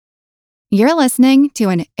You're listening to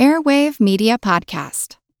an Airwave Media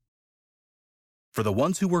Podcast. For the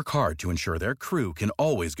ones who work hard to ensure their crew can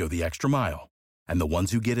always go the extra mile, and the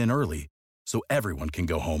ones who get in early so everyone can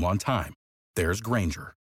go home on time, there's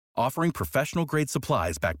Grainger, offering professional-grade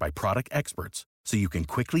supplies backed by product experts so you can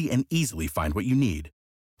quickly and easily find what you need.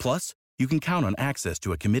 Plus, you can count on access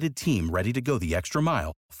to a committed team ready to go the extra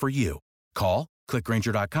mile for you. Call, click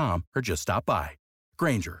Grainger.com, or just stop by.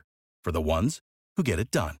 Grainger, for the ones who get it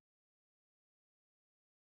done.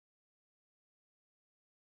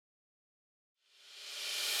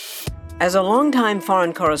 As a longtime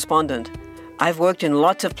foreign correspondent, I've worked in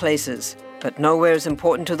lots of places, but nowhere as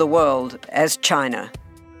important to the world as China.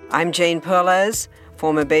 I'm Jane Perlez,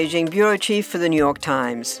 former Beijing bureau chief for the New York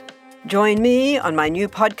Times. Join me on my new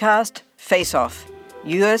podcast, Face Off,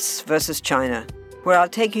 U.S. versus China, where I'll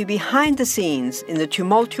take you behind the scenes in the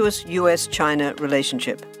tumultuous U.S.-China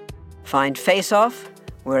relationship. Find Face Off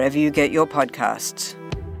wherever you get your podcasts.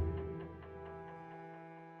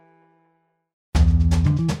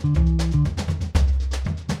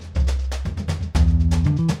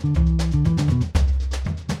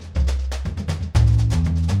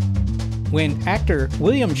 When actor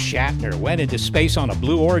William Shatner went into space on a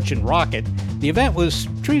Blue Origin rocket, the event was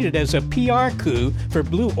treated as a PR coup for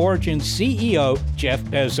Blue Origin's CEO, Jeff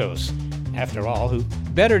Bezos. After all, who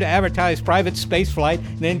better to advertise private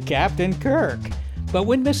spaceflight than Captain Kirk? But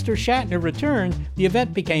when Mr. Shatner returned, the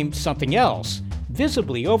event became something else.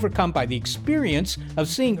 Visibly overcome by the experience of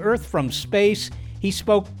seeing Earth from space, he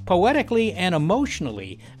spoke poetically and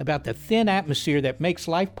emotionally about the thin atmosphere that makes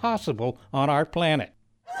life possible on our planet.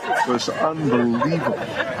 It was unbelievable.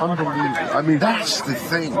 I mean, that's the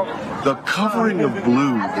thing. The covering of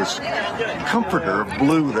blue, this comforter of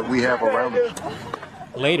blue that we have around us.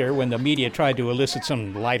 Later, when the media tried to elicit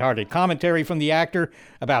some lighthearted commentary from the actor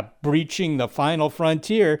about breaching the final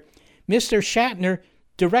frontier, Mr. Shatner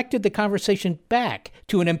directed the conversation back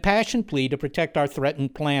to an impassioned plea to protect our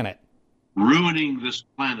threatened planet. Ruining this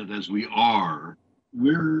planet as we are,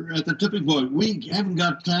 we're at the tipping point. We haven't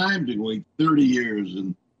got time to wait 30 years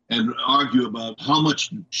and argue about how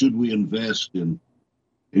much should we invest in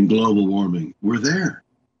global warming. We're there.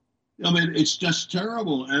 I mean, it's just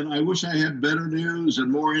terrible. And I wish I had better news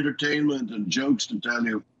and more entertainment and jokes to tell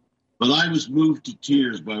you. But I was moved to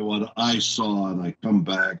tears by what I saw, and I come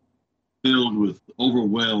back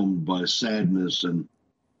overwhelmed by sadness and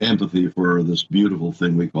empathy for this beautiful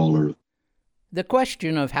thing we call Earth. The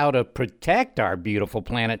question of how to protect our beautiful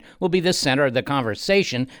planet will be the center of the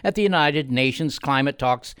conversation at the United Nations climate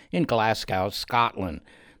talks in Glasgow, Scotland.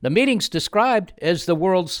 The meeting's described as the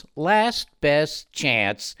world's last best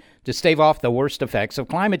chance to stave off the worst effects of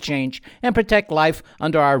climate change and protect life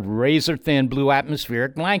under our razor-thin blue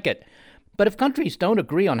atmospheric blanket. But if countries don't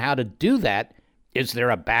agree on how to do that, is there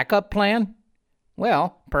a backup plan?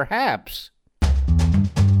 Well, perhaps.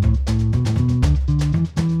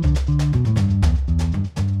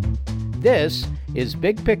 This is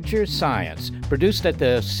Big Picture Science, produced at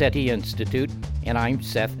the SETI Institute, and I'm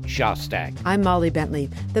Seth Shostak. I'm Molly Bentley.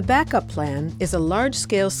 The backup plan is a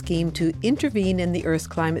large-scale scheme to intervene in the Earth's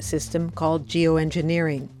climate system called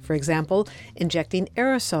geoengineering. For example, injecting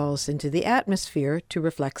aerosols into the atmosphere to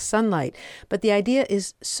reflect sunlight. But the idea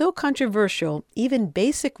is so controversial, even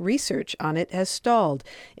basic research on it has stalled.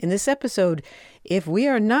 In this episode, if we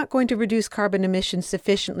are not going to reduce carbon emissions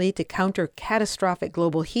sufficiently to counter catastrophic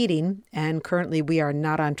global heating, and currently we are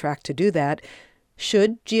not on track to do that,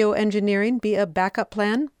 should geoengineering be a backup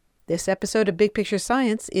plan? This episode of Big Picture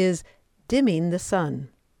Science is Dimming the Sun.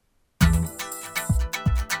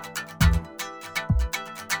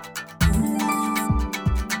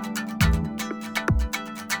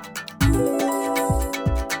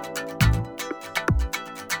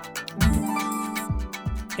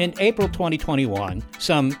 In April 2021,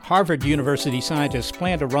 some Harvard University scientists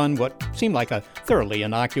planned to run what seemed like a thoroughly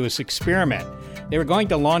innocuous experiment. They were going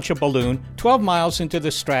to launch a balloon 12 miles into the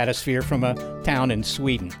stratosphere from a town in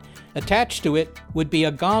Sweden. Attached to it would be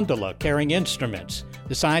a gondola carrying instruments.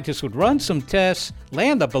 The scientists would run some tests,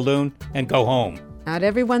 land the balloon, and go home. Not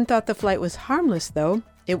everyone thought the flight was harmless, though.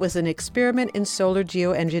 It was an experiment in solar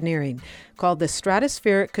geoengineering called the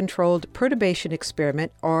Stratospheric Controlled Perturbation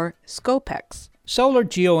Experiment, or SCOPEX. Solar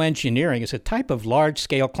geoengineering is a type of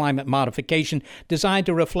large-scale climate modification designed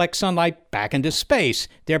to reflect sunlight back into space,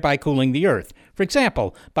 thereby cooling the Earth. For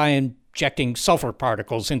example, by injecting sulfur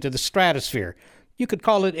particles into the stratosphere. You could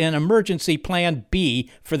call it an emergency plan B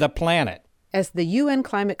for the planet. As the UN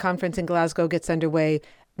Climate Conference in Glasgow gets underway,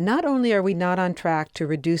 not only are we not on track to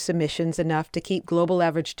reduce emissions enough to keep global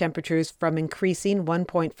average temperatures from increasing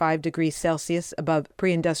 1.5 degrees Celsius above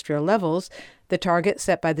pre-industrial levels, the target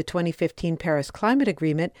set by the 2015 Paris Climate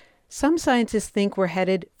Agreement, some scientists think we're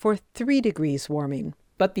headed for 3 degrees warming.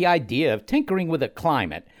 But the idea of tinkering with the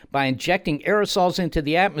climate by injecting aerosols into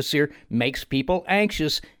the atmosphere makes people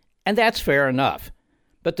anxious, and that's fair enough.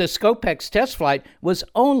 But the Scopex test flight was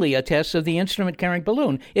only a test of the instrument-carrying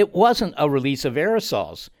balloon. It wasn't a release of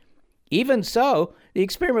aerosols. Even so, the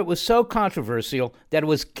experiment was so controversial that it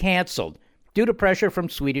was canceled due to pressure from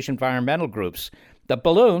Swedish environmental groups. The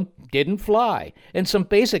balloon didn't fly, and some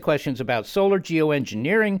basic questions about solar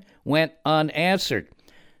geoengineering went unanswered.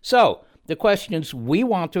 So, the questions we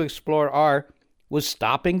want to explore are, was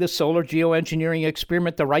stopping the solar geoengineering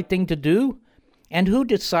experiment the right thing to do? And who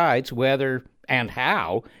decides whether and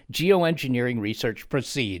how geoengineering research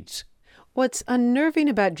proceeds? What's unnerving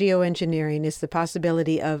about geoengineering is the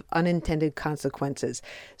possibility of unintended consequences.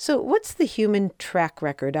 So what's the human track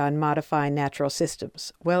record on modifying natural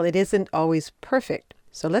systems? Well, it isn't always perfect.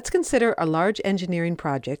 So let's consider a large engineering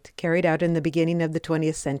project carried out in the beginning of the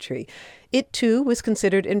 20th century. It, too, was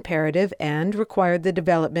considered imperative and required the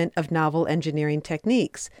development of novel engineering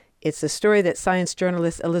techniques. It's the story that science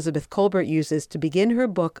journalist Elizabeth Kolbert uses to begin her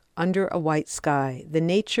book, Under a White Sky, The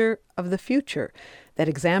Nature of the Future, that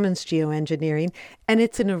examines geoengineering, and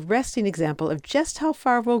it's an arresting example of just how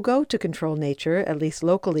far we'll go to control nature, at least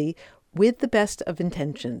locally, with the best of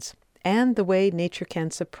intentions, and the way nature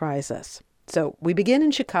can surprise us. So we begin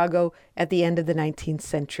in Chicago at the end of the 19th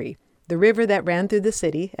century. The river that ran through the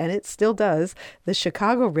city, and it still does, the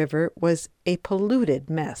Chicago River, was a polluted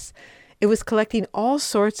mess. It was collecting all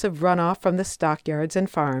sorts of runoff from the stockyards and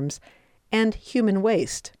farms, and human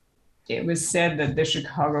waste. It was said that the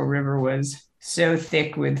Chicago River was so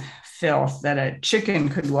thick with filth that a chicken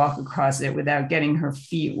could walk across it without getting her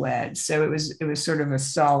feet wet. So it was sort of a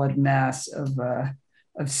solid mass of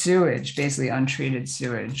sewage, basically untreated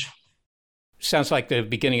sewage. Sounds like the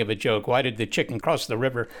beginning of a joke. Why did the chicken cross the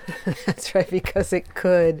river? That's right, because it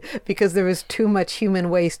could, because there was too much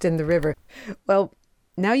human waste in the river. Well,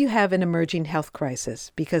 now you have an emerging health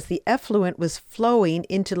crisis because the effluent was flowing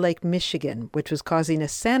into Lake Michigan, which was causing a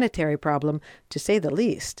sanitary problem, to say the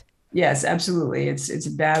least. Yes, absolutely. It's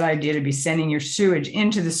a bad idea to be sending your sewage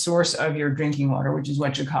into the source of your drinking water, which is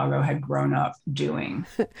what Chicago had grown up doing.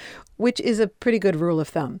 Which is a pretty good rule of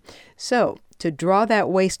thumb. So, to draw that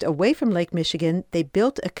waste away from Lake Michigan, they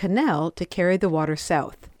built a canal to carry the water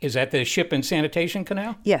south. Is that the Ship and Sanitation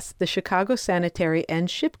Canal? Yes, the Chicago Sanitary and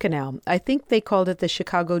Ship Canal. I think they called it the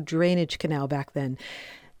Chicago Drainage Canal back then.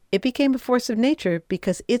 It became a force of nature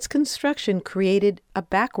because its construction created a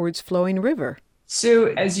backwards flowing river. So,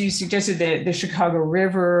 as you suggested, the Chicago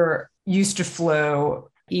River used to flow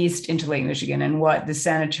east into Lake Michigan. And what the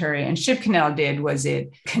Sanitary and Ship Canal did was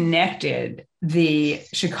it connected the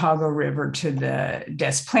Chicago River to the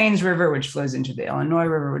Des Plaines River, which flows into the Illinois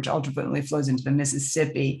River, which ultimately flows into the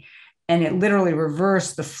Mississippi. And it literally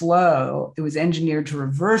reversed the flow. It was engineered to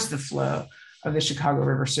reverse the flow of the Chicago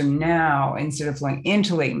River. So now, instead of flowing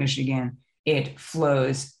into Lake Michigan, it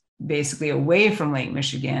flows basically away from Lake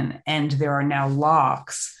Michigan, and there are now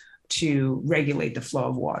locks to regulate the flow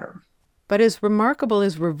of water. But as remarkable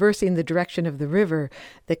as reversing the direction of the river,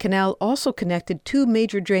 the canal also connected 2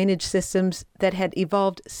 major drainage systems that had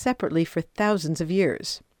evolved separately for thousands of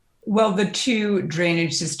years. Well, the 2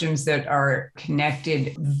 drainage systems that are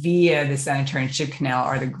connected via the Sanitary and Ship Canal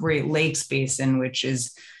are the Great Lakes Basin, which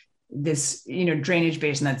is this, drainage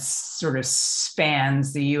basin that sort of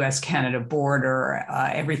spans the U.S.-Canada border,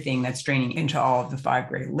 everything that's draining into all of the 5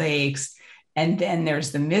 Great Lakes. And then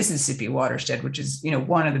there's the Mississippi watershed, which is,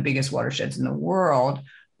 one of the biggest watersheds in the world,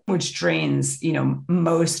 which drains,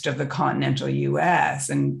 most of the continental U.S.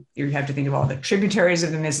 And you have to think of all the tributaries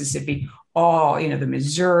of the Mississippi, all, the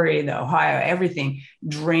Missouri, the Ohio, everything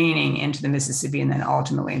draining into the Mississippi and then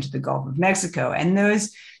ultimately into the Gulf of Mexico. And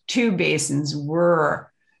those 2 basins were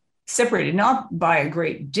separated not by a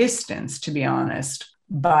great distance, to be honest,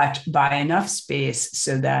 but by enough space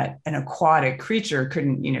so that an aquatic creature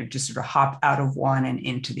couldn't, just sort of hop out of one and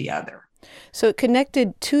into the other. So it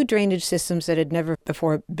connected 2 drainage systems that had never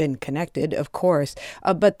before been connected, of course.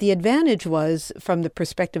 But the advantage was, from the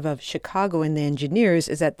perspective of Chicago and the engineers,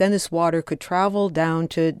 is that then this water could travel down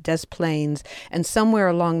to Des Plaines and somewhere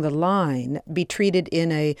along the line be treated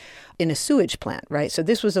in a sewage plant, right? So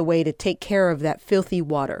this was a way to take care of that filthy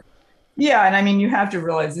water. Yeah. And I mean, you have to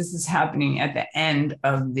realize this is happening at the end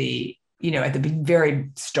of the, at the very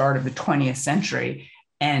start of the 20th century.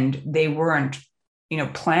 And they weren't,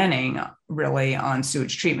 planning really on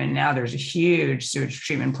sewage treatment. Now there's a huge sewage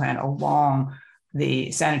treatment plant along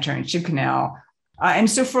the Sanitary and Ship Canal. And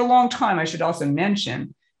so for a long time, I should also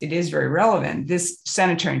mention, it is very relevant, this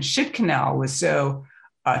Sanitary and Ship Canal was so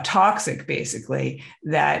toxic, basically,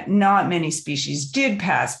 that not many species did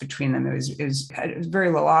pass between them. It was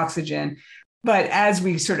very low oxygen. But as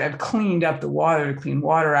we sort of cleaned up the water, the Clean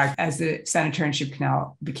Water Act, as the sanitary and ship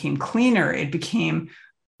canal became cleaner, it became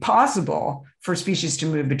possible for species to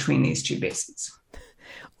move between these two basins.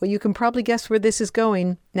 Well, you can probably guess where this is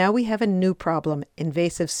going. Now we have a new problem,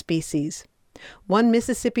 invasive species. One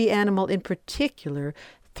Mississippi animal in particular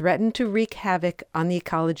threatened to wreak havoc on the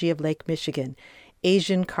ecology of Lake Michigan,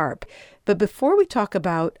 Asian carp. But before we talk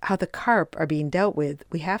about how the carp are being dealt with,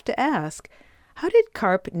 we have to ask, how did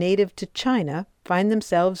carp native to China find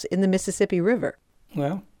themselves in the Mississippi River?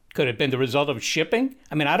 Well, could it have been the result of shipping?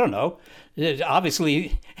 I mean, I don't know.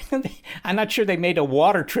 Obviously, I'm not sure they made a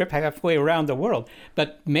water trip halfway around the world,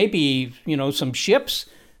 but maybe, some ships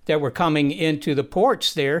that were coming into the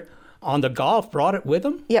ports there on the Gulf brought it with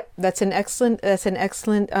them? Yep, that's an excellent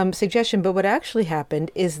suggestion. But what actually happened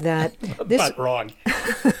is that But wrong.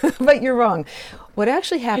 But you're wrong. What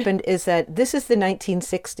actually happened is that this is the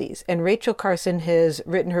 1960s, and Rachel Carson has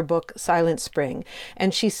written her book Silent Spring,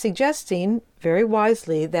 and she's suggesting very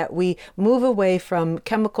wisely that we move away from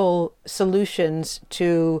chemical solutions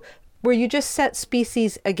to where you just set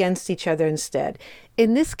species against each other instead.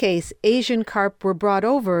 In this case, Asian carp were brought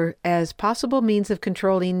over as possible means of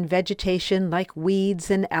controlling vegetation like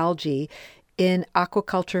weeds and algae in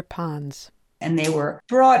aquaculture ponds. And they were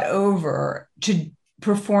brought over to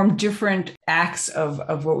perform different acts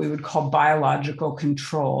of what we would call biological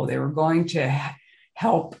control. They were going to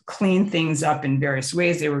help clean things up in various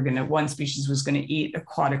ways. One species was going to eat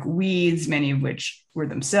aquatic weeds, many of which were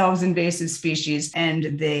themselves invasive species,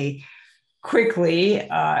 and they quickly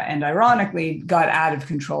and ironically got out of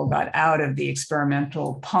control, got out of the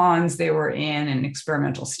experimental ponds they were in and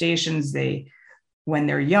experimental stations. When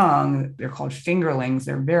they're young, they're called fingerlings.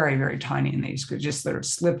 They're very, very tiny, and they just sort of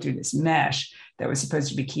slip through this mesh that was supposed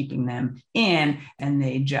to be keeping them in, and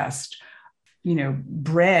they just,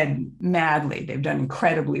 bred madly. They've done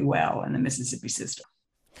incredibly well in the Mississippi system.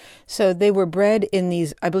 So they were bred in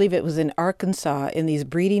these, I believe it was in Arkansas, in these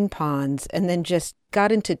breeding ponds, and then just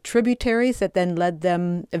got into tributaries that then led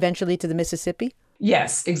them eventually to the Mississippi?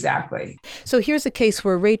 Yes, exactly. So here's a case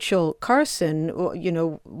where Rachel Carson,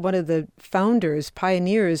 one of the founders,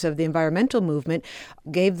 pioneers of the environmental movement,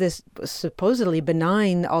 gave this supposedly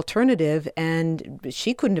benign alternative, and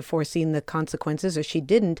she couldn't have foreseen the consequences, or she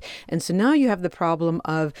didn't. And so now you have the problem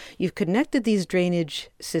of you've connected these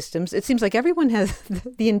drainage systems. It seems like everyone has,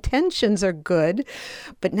 the intentions are good,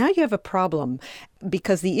 but now you have a problem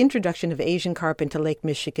because the introduction of Asian carp into Lake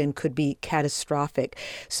Michigan could be catastrophic.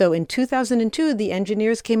 So in 2002, the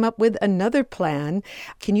engineers came up with another plan.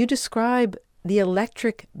 Can you describe the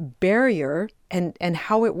electric barrier and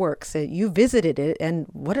how it works? You visited it and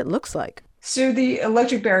what it looks like. So the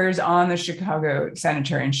electric barrier is on the Chicago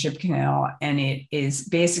Sanitary and Ship Canal, and it is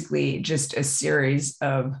basically just a series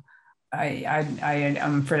of,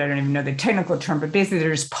 I'm afraid I don't even know the technical term, but basically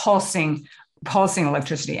they're just pulsing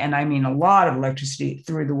electricity, and I mean a lot of electricity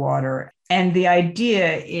through the water. And the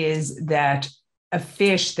idea is that a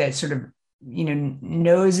fish that sort of,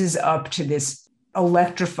 noses up to this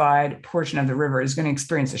electrified portion of the river is going to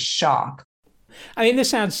experience a shock. I mean, this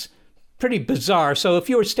sounds pretty bizarre. So if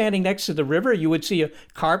you were standing next to the river, you would see a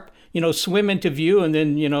carp, swim into view and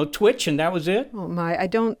then, twitch, and that was it? Oh my, I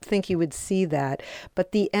don't think you would see that.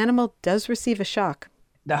 But the animal does receive a shock.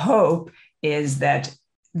 The hope is that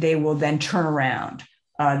they will then turn around.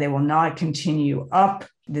 They will not continue up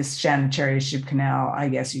this sanitary ship canal, I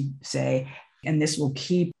guess you'd say, and this will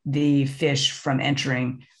keep the fish from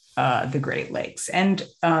entering the Great Lakes. And,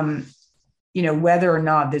 whether or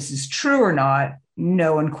not this is true or not,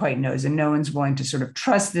 no one quite knows, and no one's willing to sort of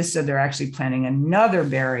trust this, so they're actually planning another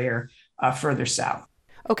barrier further south.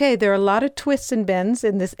 Okay, there are a lot of twists and bends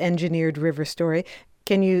in this engineered river story.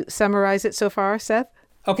 Can you summarize it so far, Seth?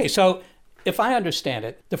 Okay, so if I understand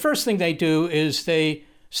it, the first thing they do is they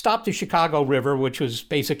stop the Chicago River, which was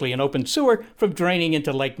basically an open sewer, from draining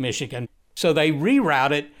into Lake Michigan. So they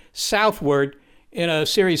reroute it southward in a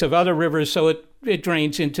series of other rivers so it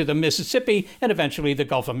drains into the Mississippi and eventually the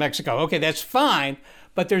Gulf of Mexico. Okay, that's fine,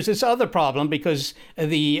 but there's this other problem because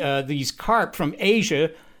these carp from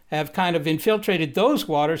Asia have kind of infiltrated those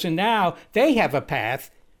waters, and now they have a path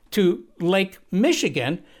to Lake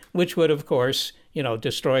Michigan, which would, of course,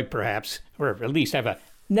 destroy perhaps, or at least have a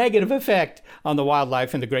negative effect on the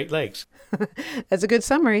wildlife in the Great Lakes. That's a good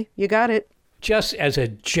summary. You got it. Just as a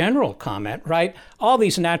general comment, right? All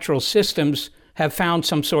these natural systems have found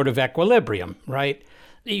some sort of equilibrium, right?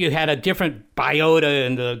 you had a different biota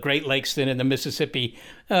in the Great Lakes than in the Mississippi,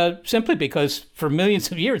 simply because for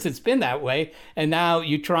millions of years it's been that way. And now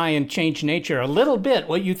you try and change nature a little bit,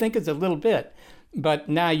 what you think is a little bit. But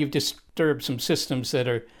now you've disturbed some systems that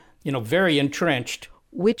are, very entrenched.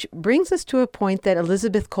 Which brings us to a point that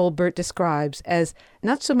Elizabeth Kolbert describes as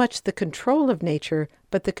not so much the control of nature,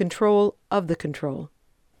 but the control of the control.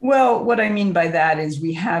 Well, what I mean by that is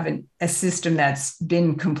we have a system that's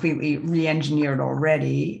been completely re-engineered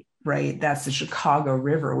already, right? That's the Chicago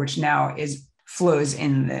River, which now flows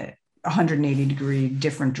in the 180-degree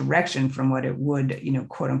different direction from what it would,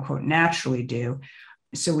 quote unquote, naturally do.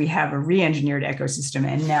 So we have a re-engineered ecosystem,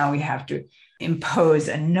 and now we have to impose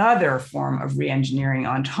another form of re-engineering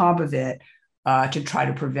on top of it to try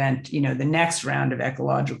to prevent, the next round of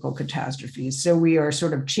ecological catastrophes. So we are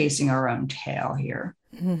sort of chasing our own tail here.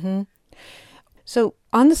 Mm-hmm. So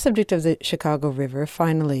on the subject of the Chicago River,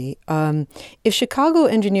 finally, if Chicago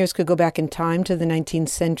engineers could go back in time to the 19th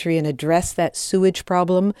century and address that sewage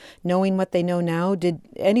problem, knowing what they know now, did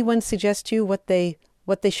anyone suggest to you what they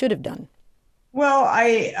should have done? Well,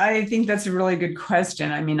 I think that's a really good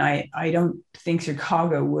question. I mean, I don't think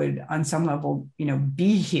Chicago would, on some level,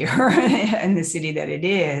 be here in the city that it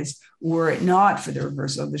is, were it not for the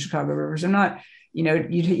reversal of the Chicago River. So not,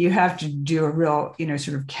 you have to do a real,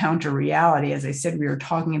 sort of counter reality. As I said, we were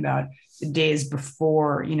talking about the days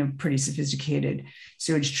before, pretty sophisticated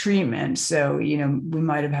sewage treatment. So, we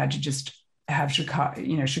might have had to just have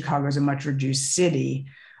Chicago, Chicago is a much reduced city.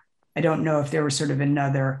 I don't know if there was sort of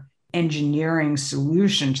another engineering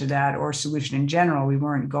solution to that, or solution in general. We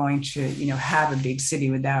weren't going to, have a big city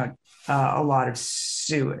without a lot of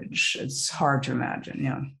sewage. It's hard to imagine,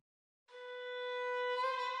 yeah.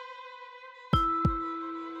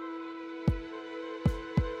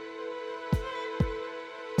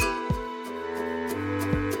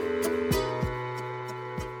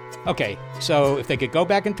 Okay, so if they could go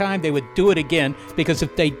back in time, they would do it again, because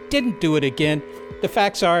if they didn't do it again, the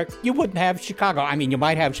facts are you wouldn't have Chicago. I mean, you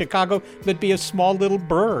might have Chicago, but it'd be a small little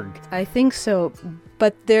burg. I think so,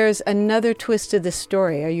 but there's another twist to this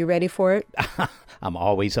story. Are you ready for it? I'm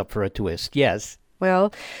always up for a twist, yes.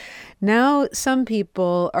 Well, now some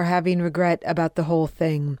people are having regret about the whole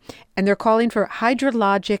thing, and they're calling for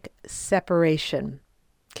hydrologic separation.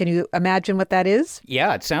 Can you imagine what that is?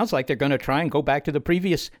 Yeah, it sounds like they're going to try and go back to the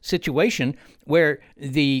previous situation where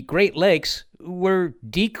the Great Lakes were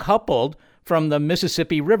decoupled from the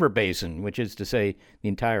Mississippi River Basin, which is to say the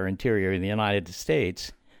entire interior of the United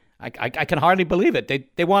States. I can hardly believe it.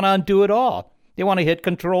 They want to undo it all. They want to hit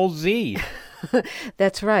Control Z.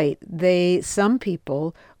 That's right. Some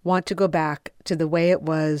people want to go back to the way it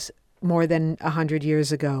was more than 100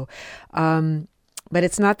 years ago. But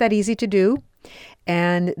it's not that easy to do.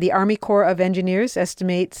 And the Army Corps of Engineers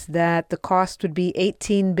estimates that the cost would be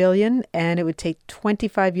 $18 billion, and it would take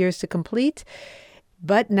 25 years to complete.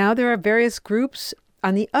 But now there are various groups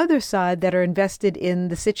on the other side that are invested in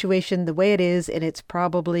the situation the way it is, and it's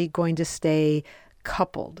probably going to stay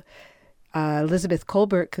coupled. Elizabeth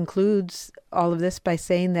Kolbert concludes all of this by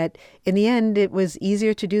saying that in the end, it was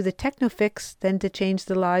easier to do the techno fix than to change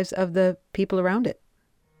the lives of the people around it.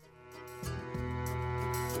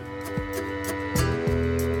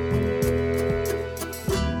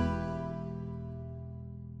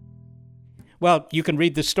 Well, you can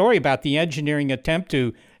read the story about the engineering attempt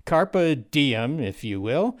to carpe diem, if you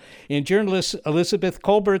will, in journalist Elizabeth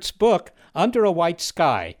Kolbert's book, Under a White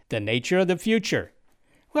Sky, The Nature of the Future.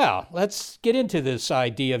 Well, let's get into this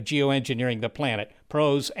idea of geoengineering the planet,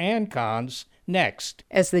 pros and cons, next.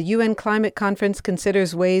 As the UN Climate Conference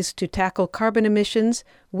considers ways to tackle carbon emissions,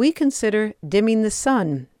 we consider dimming the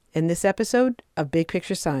sun in this episode of Big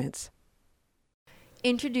Picture Science.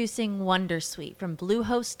 Introducing Wondersuite from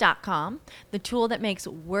Bluehost.com, the tool that makes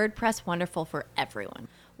WordPress wonderful for everyone.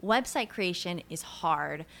 Website creation is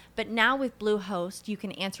hard, but now with Bluehost, you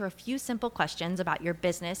can answer a few simple questions about your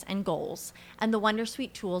business and goals, and the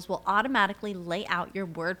Wondersuite tools will automatically lay out your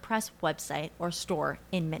WordPress website or store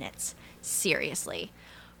in minutes. Seriously.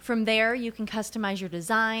 From there, you can customize your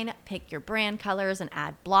design, pick your brand colors, and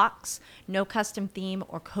add blocks. No custom theme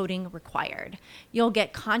or coding required. You'll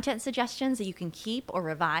get content suggestions that you can keep or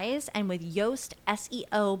revise, and with Yoast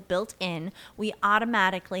SEO built in, we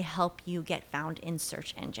automatically help you get found in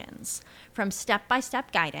search engines. From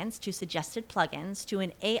step-by-step guidance to suggested plugins to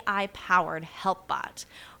an AI-powered help bot,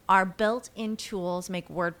 our built-in tools make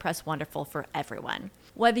WordPress wonderful for everyone.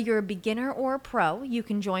 Whether you're a beginner or a pro, you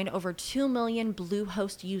can join over 2 million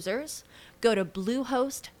Bluehost users. Go to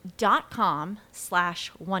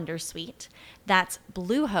bluehost.com/wondersuite. That's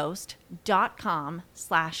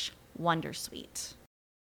bluehost.com/wondersuite.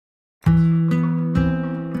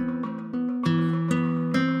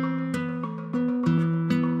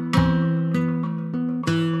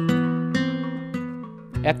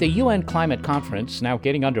 At the UN Climate Conference now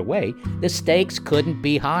getting underway, the stakes couldn't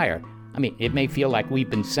be higher. I mean, it may feel like we've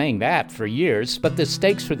been saying that for years, but the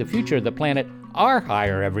stakes for the future of the planet are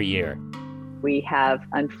higher every year. We have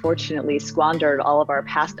unfortunately squandered all of our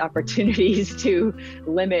past opportunities to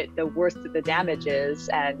limit the worst of the damages.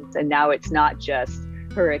 And now it's not just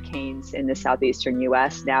hurricanes in the southeastern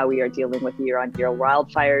U.S. Now we are dealing with year-on-year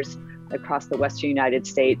wildfires across the western United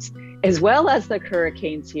States, as well as the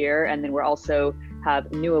hurricanes here. And then we're also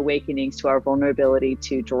have new awakenings to our vulnerability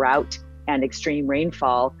to drought and extreme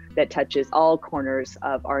rainfall that touches all corners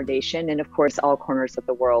of our nation and, of course, all corners of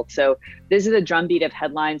the world. So this is a drumbeat of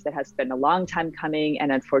headlines that has been a long time coming,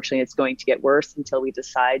 and unfortunately, it's going to get worse until we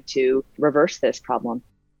decide to reverse this problem.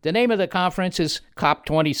 The name of the conference is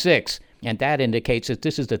COP26, and that indicates that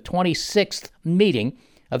this is the 26th meeting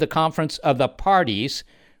of the Conference of the Parties,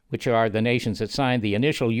 which are the nations that signed the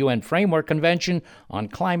initial UN Framework Convention on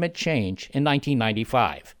Climate Change in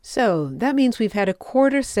 1995. So that means we've had a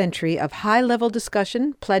quarter century of high-level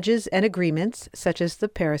discussion, pledges, and agreements, such as the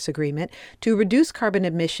Paris Agreement, to reduce carbon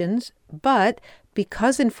emissions, but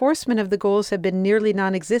because enforcement of the goals have been nearly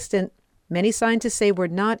non-existent, many scientists say we're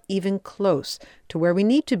not even close to where we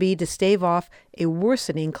need to be to stave off a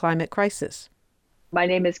worsening climate crisis. My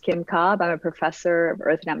name is Kim Cobb. I'm a professor of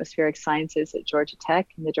Earth and Atmospheric Sciences at Georgia Tech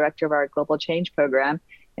and the director of our Global Change Program,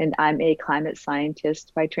 and I'm a climate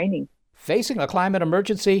scientist by training. Facing a climate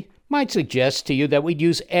emergency might suggest to you that we'd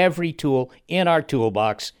use every tool in our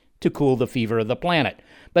toolbox to cool the fever of the planet.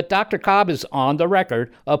 But Dr. Cobb is on the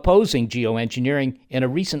record opposing geoengineering in a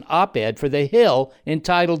recent op-ed for The Hill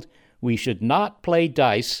entitled, "We Should Not Play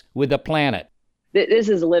Dice with the Planet." This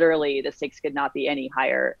is literally, the stakes could not be any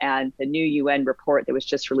higher. And the new UN report that was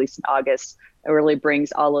just released in August really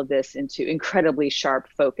brings all of this into incredibly sharp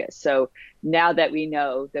focus. So now that we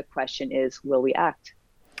know, the question is, will we act?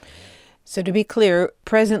 So to be clear,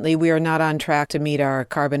 presently we are not on track to meet our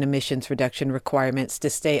carbon emissions reduction requirements to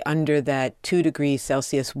stay under that 2 degrees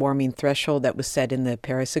Celsius warming threshold that was set in the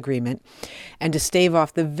Paris Agreement, and to stave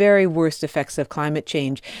off the very worst effects of climate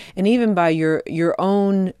change. And even by your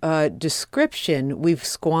own description, we've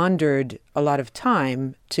squandered a lot of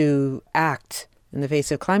time to act in the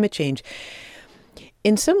face of climate change.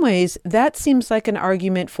 In some ways, that seems like an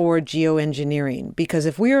argument for geoengineering, because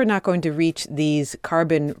if we are not going to reach these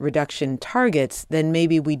carbon reduction targets, then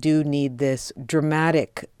maybe we do need this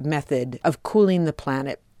dramatic method of cooling the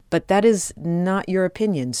planet. But that is not your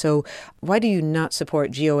opinion. So why do you not support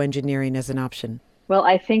geoengineering as an option? Well,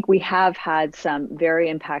 I think we have had some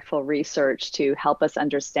very impactful research to help us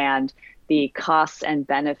understand the costs and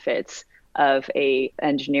benefits of a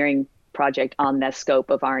engineering project on the scope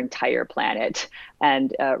of our entire planet.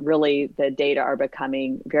 And really, the data are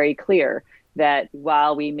becoming very clear that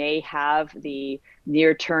while we may have the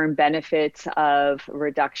near-term benefits of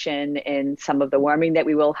reduction in some of the warming that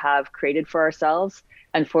we will have created for ourselves,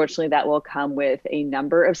 unfortunately, that will come with a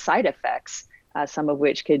number of side effects, some of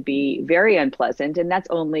which could be very unpleasant. And that's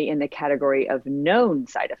only in the category of known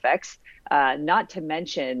side effects, not to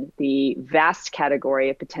mention the vast category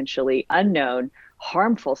of potentially unknown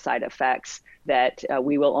harmful side effects that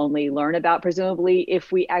we will only learn about, presumably,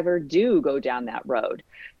 if we ever do go down that road.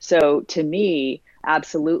 So to me,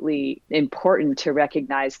 absolutely important to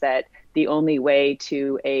recognize that the only way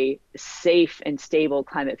to a safe and stable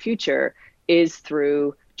climate future is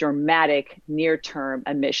through dramatic near-term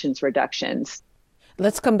emissions reductions.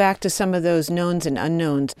 Let's come back to some of those knowns and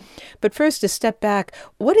unknowns. But first, to step back,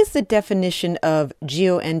 what is the definition of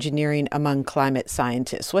geoengineering among climate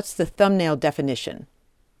scientists? What's the thumbnail definition?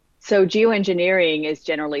 So geoengineering is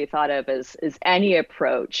generally thought of as any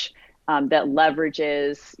approach that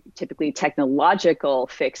leverages typically technological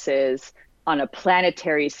fixes on a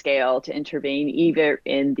planetary scale to intervene either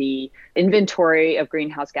in the inventory of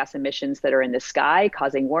greenhouse gas emissions that are in the sky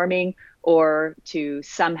causing warming, or to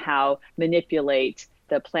somehow manipulate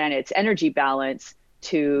the planet's energy balance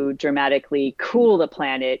to dramatically cool the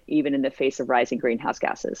planet, even in the face of rising greenhouse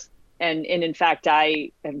gases. And in fact,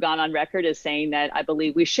 I have gone on record as saying that I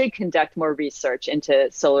believe we should conduct more research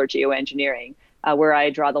into solar geoengineering. Where I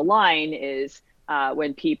draw the line is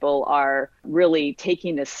when people are really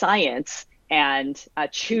taking the science and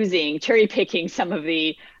cherry picking some of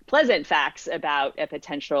the pleasant facts about a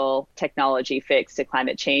potential technology fix to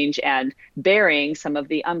climate change and bearing some of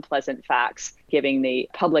the unpleasant facts, giving the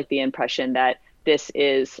public the impression that this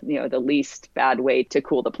is, the least bad way to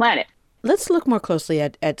cool the planet. Let's look more closely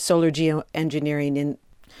at solar geoengineering.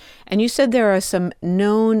 And you said there are some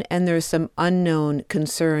known and there are some unknown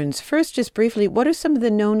concerns. First, just briefly, what are some of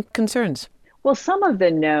the known concerns? Well, some of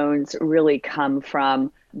the knowns really come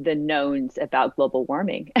from the knowns about global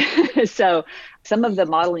warming. So some of the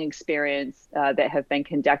modeling experiments that have been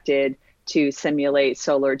conducted to simulate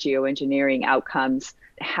solar geoengineering outcomes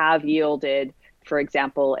have yielded, for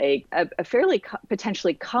example, a fairly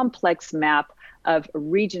potentially complex map of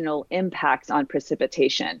regional impacts on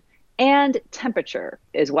precipitation and temperature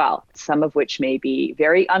as well, some of which may be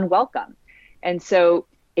very unwelcome. And so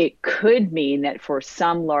it could mean that for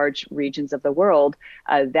some large regions of the world,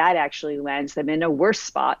 that actually lands them in a worse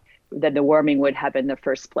spot than the warming would have in the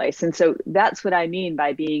first place. And so that's what I mean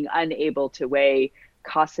by being unable to weigh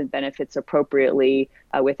costs and benefits appropriately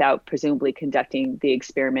without presumably conducting the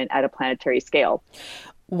experiment at a planetary scale.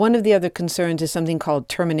 One of the other concerns is something called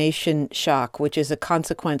termination shock, which is a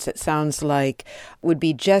consequence that sounds like would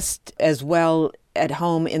be just as well at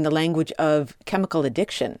home in the language of chemical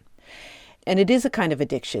addiction. And it is a kind of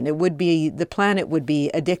addiction. It would be, the planet would be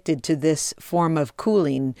addicted to this form of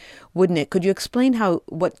cooling, wouldn't it? Could you explain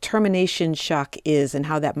what termination shock is and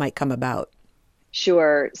how that might come about?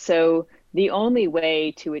 Sure. So the only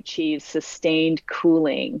way to achieve sustained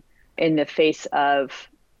cooling in the face of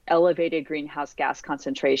elevated greenhouse gas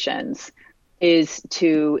concentrations is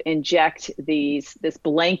to inject this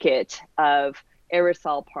blanket of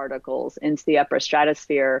aerosol particles into the upper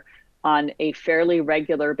stratosphere on a fairly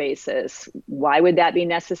regular basis. Why would that be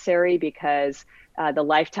necessary? Because the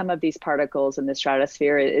lifetime of these particles in the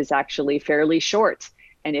stratosphere is actually fairly short.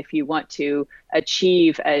 And if you want to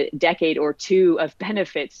achieve a decade or two of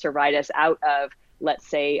benefits to ride us out of, let's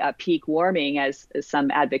say, peak warming, as some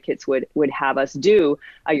advocates would have us do,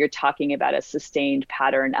 you're talking about a sustained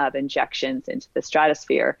pattern of injections into the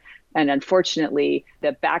stratosphere. And unfortunately,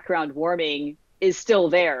 the background warming is still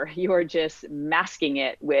there. You're just masking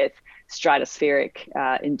it with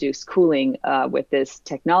stratospheric induced cooling with this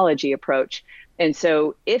technology approach. And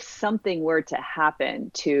so if something were to happen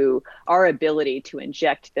to our ability to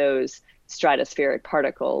inject those stratospheric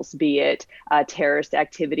particles, be it terrorist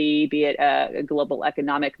activity, be it a global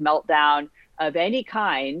economic meltdown of any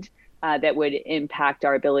kind that would impact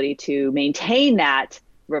our ability to maintain that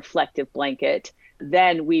reflective blanket,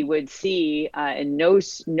 then we would see in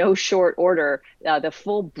no short order the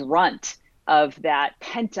full brunt of that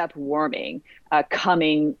pent-up warming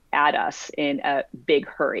coming at us in a big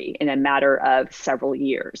hurry in a matter of several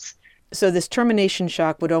years. So this termination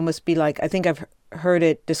shock would almost be like, I think I've heard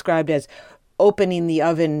it described as opening the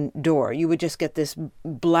oven door. You would just get this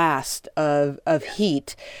blast of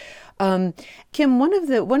heat. Kim, one of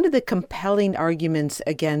the compelling arguments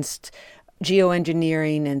against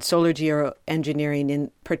geoengineering and solar geoengineering in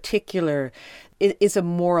particular is a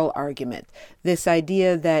moral argument. This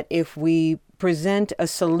idea that if we present a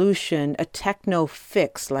solution, a techno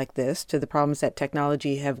fix like this to the problems that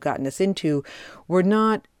technology have gotten us into, we're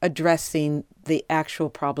not addressing the actual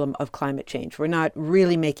problem of climate change. We're not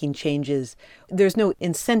really making changes. There's no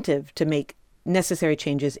incentive to make necessary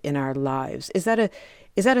changes in our lives. Is that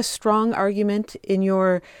a strong argument in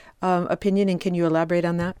your opinion, and can you elaborate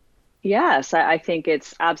on that? Yes, I think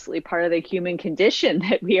it's absolutely part of the human condition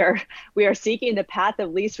that we are seeking the path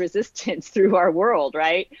of least resistance through our world,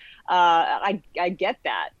 right? I get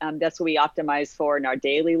that. That's what we optimize for in our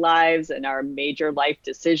daily lives and our major life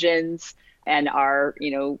decisions and our,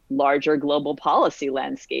 larger global policy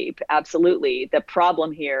landscape. Absolutely. The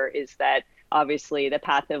problem here is that obviously the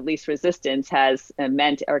path of least resistance has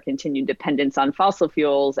meant our continued dependence on fossil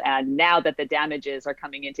fuels. And now that the damages are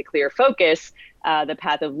coming into clear focus, the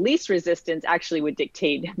path of least resistance actually would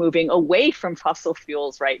dictate moving away from fossil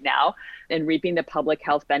fuels right now and reaping the public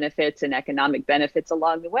health benefits and economic benefits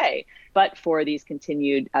along the way. But for these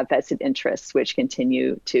continued vested interests, which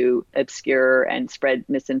continue to obscure and spread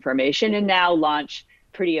misinformation and now launch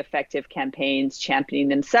pretty effective campaigns championing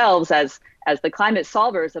themselves as the climate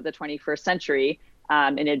solvers of the 21st century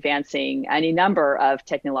in advancing any number of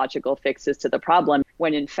technological fixes to the problem,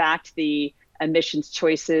 when in fact the emissions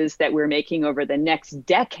choices that we're making over the next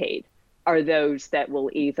decade are those that will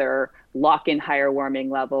either lock in higher warming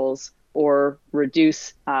levels or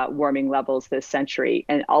reduce warming levels this century.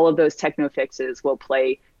 And all of those techno fixes will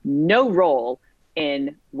play no role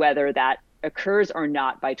in whether that occurs or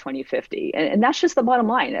not by 2050. And that's just the bottom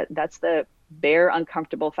line. That's the bare,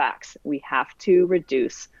 uncomfortable facts. We have to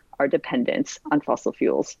reduce our dependence on fossil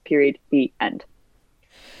fuels, period, the end.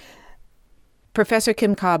 Professor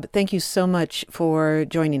Kim Cobb, thank you so much for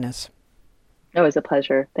joining us. It was a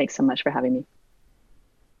pleasure. Thanks so much for having me.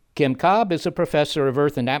 Kim Cobb is a professor of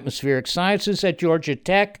Earth and Atmospheric Sciences at Georgia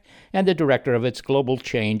Tech and the director of its Global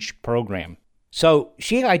Change program. So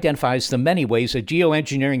she identifies the many ways a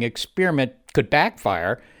geoengineering experiment could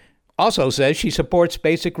backfire, also says she supports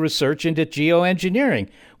basic research into geoengineering.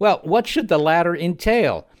 Well, what should the latter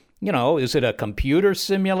entail? You know, is it a computer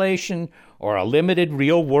simulation or a limited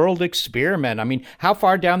real-world experiment? I mean, how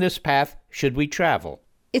far down this path should we travel?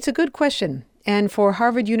 It's a good question. And for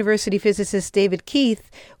Harvard University physicist David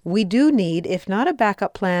Keith, we do need, if not a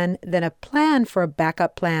backup plan, then a plan for a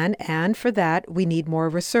backup plan, and for that, we need more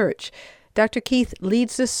research. Dr. Keith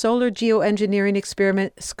leads the solar geoengineering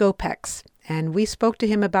experiment SCOPEX, and we spoke to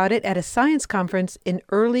him about it at a science conference in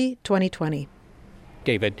early 2020.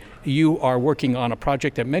 David, you are working on a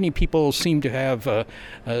project that many people seem to have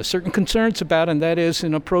certain concerns about, and that is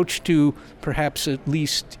an approach to perhaps at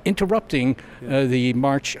least interrupting the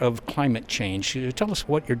march of climate change. Tell us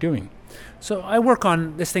what you're doing. So I work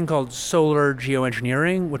on this thing called solar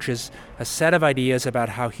geoengineering, which is a set of ideas about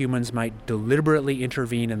how humans might deliberately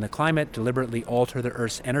intervene in the climate, deliberately alter the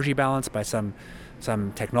Earth's energy balance by some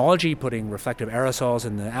technology, putting reflective aerosols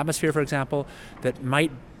in the atmosphere, for example, that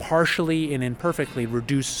might partially and imperfectly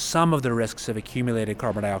reduce some of the risks of accumulated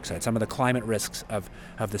carbon dioxide, some of the climate risks of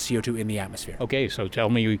the CO2 in the atmosphere. Okay, so tell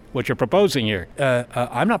me what you're proposing here.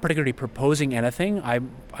 I'm not particularly proposing anything.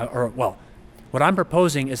 What I'm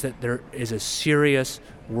proposing is that there is a serious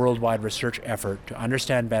worldwide research effort to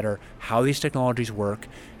understand better how these technologies work,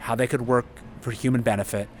 how they could work for human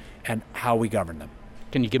benefit, and how we govern them.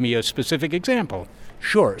 Can you give me a specific example?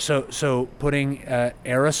 Sure. So putting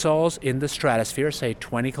aerosols in the stratosphere, say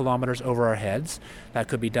 20 kilometers over our heads, that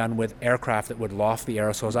could be done with aircraft that would loft the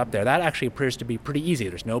aerosols up there. That actually appears to be pretty easy.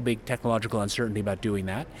 There's no big technological uncertainty about doing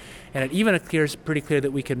that. And it even appears pretty clear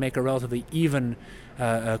that we could make a relatively even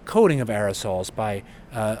coating of aerosols by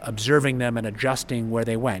observing them and adjusting where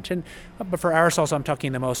they went. But for aerosols, I'm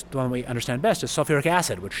talking the one we understand best is sulfuric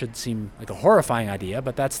acid, which should seem like a horrifying idea,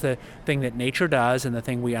 but that's the thing that nature does and the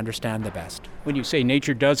thing we understand the best. When you say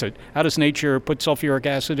nature does it, how does nature put sulfuric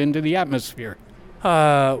acid into the atmosphere?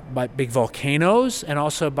 By big volcanoes and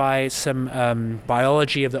also by some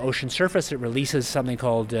biology of the ocean surface. It releases something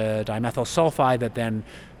called dimethyl sulfide that then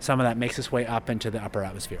some of that makes its way up into the upper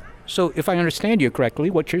atmosphere. So if I understand you correctly,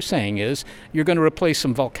 what you're saying is you're going to replace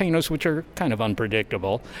some volcanoes, which are kind of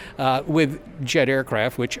unpredictable, with jet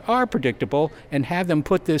aircraft, which are predictable, and have them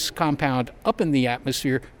put this compound up in the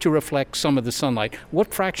atmosphere to reflect some of the sunlight.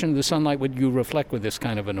 What fraction of the sunlight would you reflect with this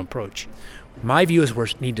kind of an approach? My view is we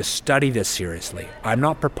need to study this seriously. I'm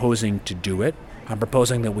not proposing to do it. I'm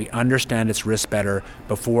proposing that we understand its risks better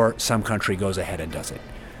before some country goes ahead and does it.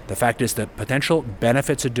 The fact is that potential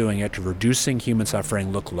benefits of doing it to reducing human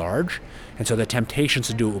suffering look large, and so the temptations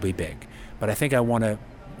to do it will be big. But I think I want to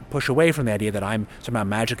push away from the idea that I'm somehow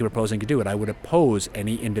magically proposing to do it. I would oppose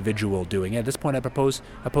any individual doing it. At this point, I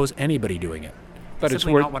oppose anybody doing it. But it's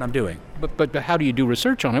not what I'm doing. But how do you do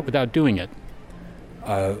research on it without doing it?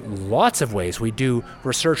 Lots of ways. We do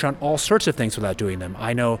research on all sorts of things without doing them.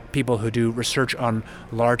 I know people who do research on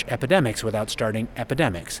large epidemics without starting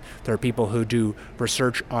epidemics. There are people who do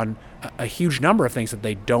research on a huge number of things that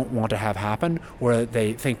they don't want to have happen or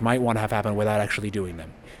they think might want to have happen without actually doing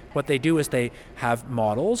them. What they do is they have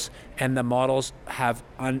models, and the models have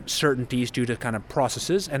uncertainties due to kind of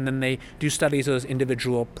processes, and then they do studies of those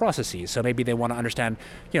individual processes. So maybe they want to understand,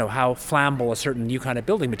 how flammable a certain new kind of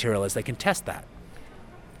building material is. They can test that.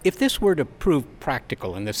 If this were to prove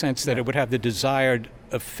practical in the sense that it would have the desired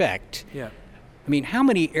effect, I mean, how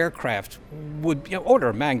many aircraft would, order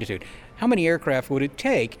of magnitude, how many aircraft would it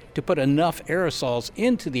take to put enough aerosols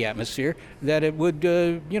into the atmosphere that it would,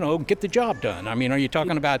 get the job done? I mean, are you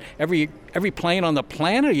talking about every plane on the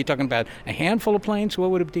planet? Are you talking about a handful of planes?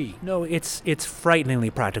 What would it be? No, it's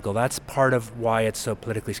frighteningly practical. That's part of why it's so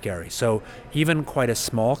politically scary. So even quite a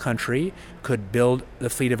small country could build the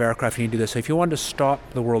fleet of aircraft you need to do this. So if you wanted to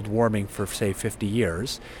stop the world warming for, say, 50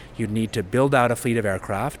 years, you'd need to build out a fleet of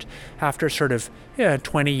aircraft. After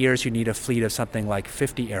 20 years, you need a fleet of something like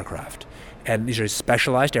 50 aircraft. And these are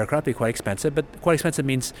specialized aircraft, be quite expensive, but quite expensive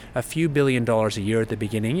means a few $1 billion a year at the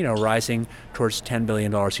beginning, rising towards $10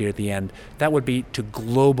 billion a year at the end. That would be to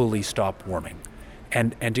globally stop warming.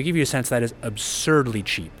 And to give you a sense, that is absurdly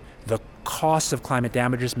cheap. The costs of climate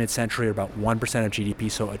damages mid-century are about 1% of GDP,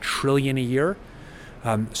 so $1 trillion a year.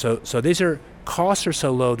 So these costs are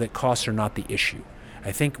so low that costs are not the issue.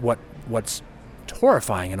 I think what's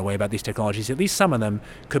horrifying in a way about these technologies, at least some of them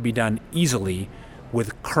could be done easily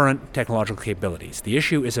with current technological capabilities. The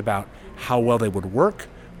issue is about how well they would work,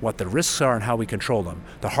 what the risks are, and how we control them.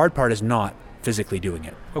 The hard part is not physically doing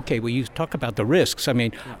it. Okay, well, you talk about the risks. I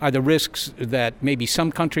mean, are the risks that maybe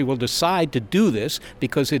some country will decide to do this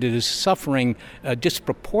because it is suffering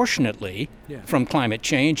disproportionately from climate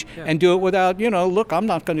change and do it without, look, I'm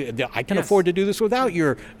not going to, I can afford to do this without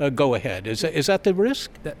your go-ahead. Is that the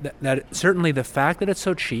risk? That certainly the fact that it's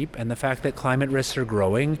so cheap and the fact that climate risks are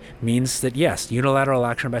growing means that, yes, unilateral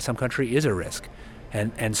action by some country is a risk.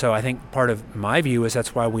 And so I think part of my view is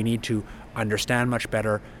that's why we need to understand much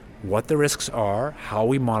better what the risks are, how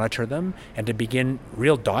we monitor them, and to begin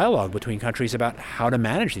real dialogue between countries about how to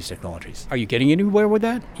manage these technologies. Are you getting anywhere with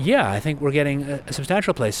that? Yeah, I think we're getting a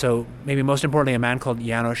substantial place. So maybe most importantly, a man called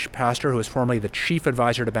Janos Pastor, who was formerly the chief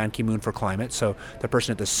advisor to Ban Ki-moon for climate, so the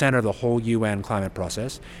person at the center of the whole UN climate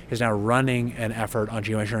process, is now running an effort on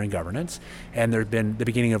geoengineering governance. And there have been the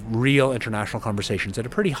beginning of real international conversations at a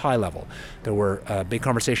pretty high level. There were big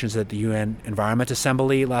conversations at the UN Environment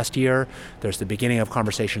Assembly last year. There's the beginning of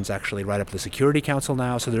conversations actually right up to the Security Council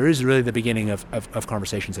now. So there is really the beginning of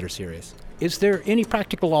conversations that are serious. Is there any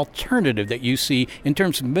practical alternative that you see in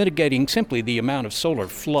terms of mitigating simply the amount of solar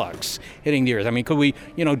flux hitting the Earth? I mean, could we,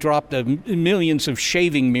 drop the millions of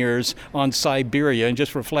shaving mirrors on Siberia and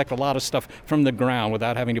just reflect a lot of stuff from the ground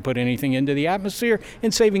without having to put anything into the atmosphere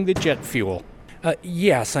and saving the jet fuel?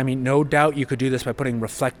 Yes, I mean, no doubt you could do this by putting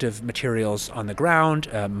reflective materials on the ground,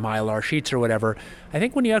 mylar sheets or whatever. I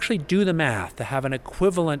think when you actually do the math to have an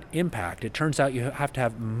equivalent impact, it turns out you have to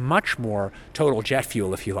have much more total jet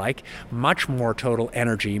fuel, if you like, much more total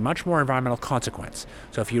energy, much more environmental consequence.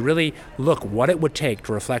 So if you really look what it would take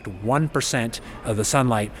to reflect 1% of the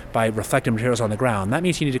sunlight by reflective materials on the ground, that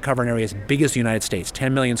means you need to cover an area as big as the United States,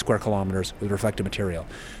 10 million square kilometers with reflective material.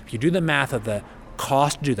 If you do the math of the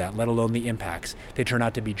cost to do that, let alone the impacts, they turn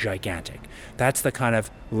out to be gigantic. That's the kind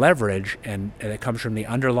of leverage and that comes from the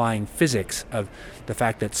underlying physics of the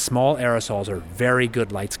fact that small aerosols are very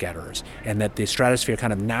good light scatterers and that the stratosphere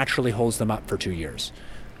kind of naturally holds them up for 2 years.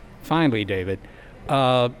 Finally, David,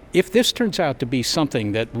 if this turns out to be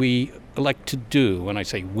something that we elect to do, when I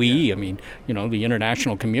say we, I mean, the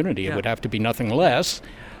international community, it would have to be nothing less.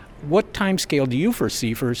 What time scale do you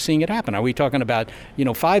foresee for seeing it happen? Are we talking about,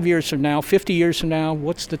 5 years from now, 50 years from now?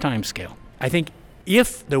 What's the time scale? I think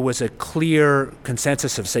if there was a clear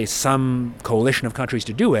consensus of, say, some coalition of countries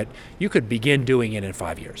to do it, you could begin doing it in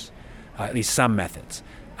 5 years, at least some methods.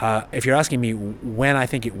 If you're asking me when I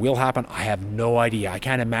think it will happen, I have no idea. I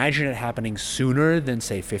can't imagine it happening sooner than,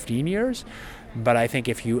 say, 15 years. But I think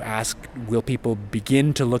if you ask, will people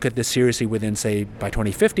begin to look at this seriously within, say, by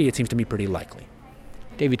 2050, it seems to me pretty likely.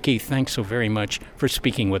 David Keith, thanks so very much for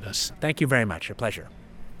speaking with us. Thank you very much. A pleasure.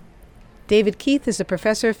 David Keith is a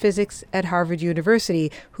professor of physics at Harvard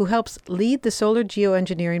University who helps lead the solar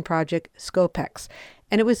geoengineering project SCOPEX.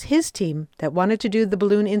 And it was his team that wanted to do the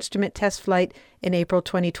balloon instrument test flight in April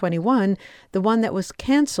 2021, the one that was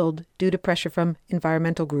canceled due to pressure from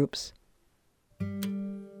environmental groups.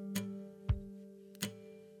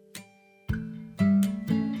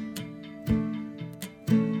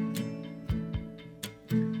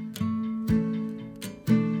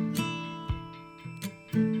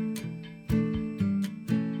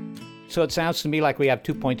 So it sounds to me like we have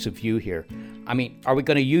 2 points of view here. I mean, are we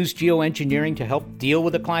going to use geoengineering to help deal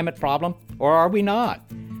with the climate problem, or are we not?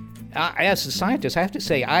 As a scientist, I have to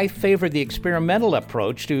say I favor the experimental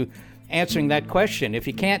approach to answering that question. If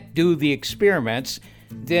you can't do the experiments,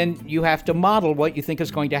 then you have to model what you think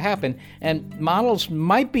is going to happen. And models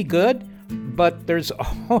might be good, but there's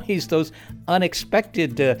always those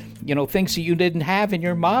unexpected, things that you didn't have in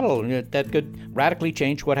your model that could radically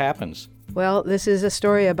change what happens. Well, this is a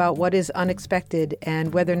story about what is unexpected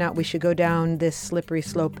and whether or not we should go down this slippery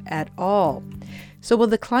slope at all. So will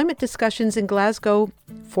the climate discussions in Glasgow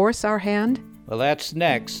force our hand? Well, that's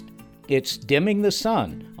next. It's Dimming the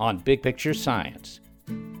Sun on Big Picture Science.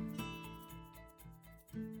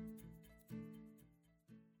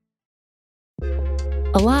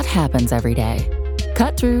 A lot happens every day.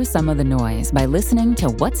 Cut through some of the noise by listening to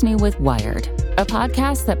What's New with Wired, a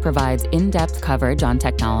podcast that provides in-depth coverage on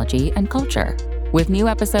technology and culture. With new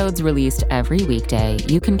episodes released every weekday,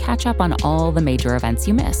 you can catch up on all the major events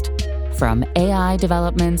you missed. From AI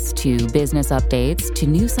developments to business updates to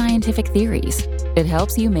new scientific theories, it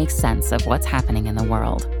helps you make sense of what's happening in the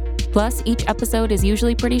world. Plus, each episode is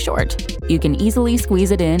usually pretty short. You can easily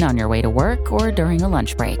squeeze it in on your way to work or during a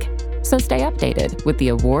lunch break. So stay updated with the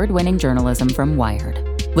award-winning journalism from Wired.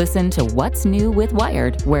 Listen to What's New with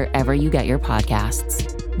Wired wherever you get your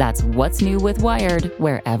podcasts. That's What's New with Wired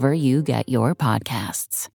wherever you get your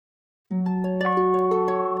podcasts.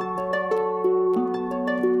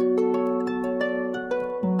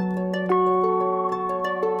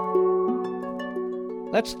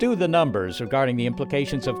 Let's do the numbers regarding the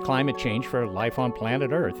implications of climate change for life on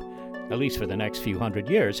planet Earth, at least for the next few hundred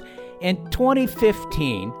years. In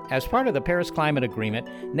 2015, as part of the Paris Climate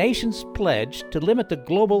Agreement, nations pledged to limit the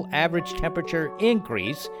global average temperature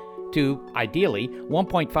increase to, ideally,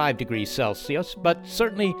 1.5 degrees Celsius, but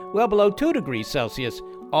certainly well below 2 degrees Celsius,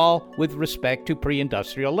 all with respect to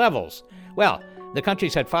pre-industrial levels. Well, the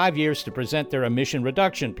countries had 5 years to present their emission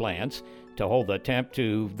reduction plans. To hold the temp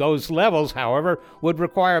to those levels, however, would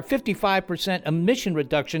require a 55% emission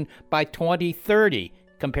reduction by 2030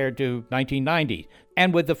 compared to 1990,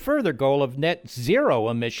 and with the further goal of net zero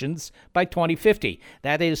emissions by 2050.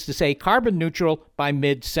 That is to say, carbon neutral by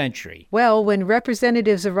mid-century. Well, when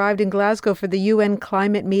representatives arrived in Glasgow for the UN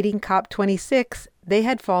climate meeting COP26, they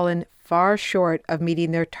had fallen far short of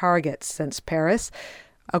meeting their targets since Paris.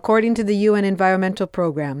 According to the UN Environmental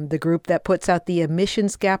Program, the group that puts out the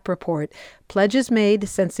Emissions Gap Report, pledges made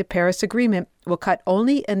since the Paris Agreement will cut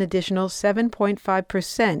only an additional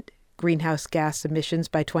 7.5% greenhouse gas emissions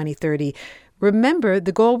by 2030. Remember,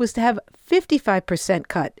 the goal was to have 55%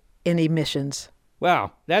 cut in emissions.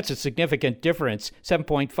 Wow, that's a significant difference,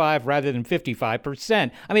 7.5 rather than 55%.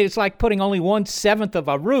 I mean, it's like putting only 1/7 of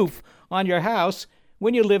a roof on your house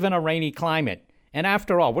when you live in a rainy climate. And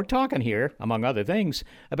after all, we're talking here, among other things,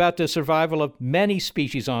 about the survival of many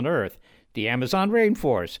species on Earth, the Amazon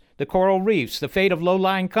rainforest, the coral reefs, the fate of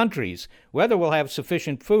low-lying countries, whether we'll have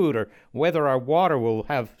sufficient food or whether our water will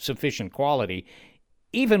have sufficient quality,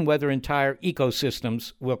 even whether entire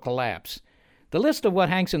ecosystems will collapse. The list of what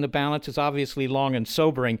hangs in the balance is obviously long and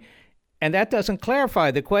sobering, and that doesn't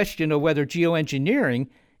clarify the question of whether geoengineering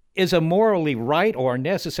is a morally right or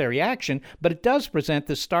necessary action, but it does present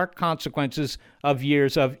the stark consequences of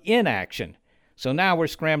years of inaction. So now we're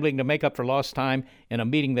scrambling to make up for lost time in a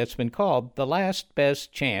meeting that's been called the last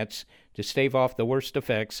best chance to stave off the worst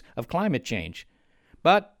effects of climate change.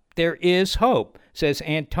 But there is hope, says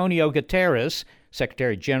Antonio Guterres,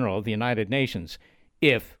 Secretary General of the United Nations,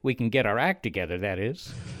 if we can get our act together, that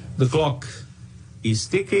is. The clock is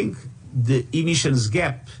ticking. The emissions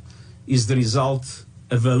gap is the result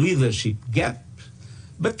of a leadership gap,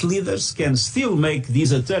 but leaders can still make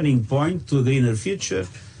this a turning point to a greener future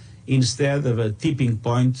instead of a tipping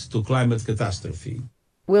point to climate catastrophe.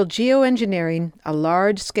 Will geoengineering, a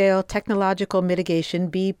large-scale technological mitigation,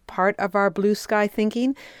 be part of our blue sky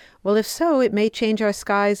thinking? Well, if so, it may change our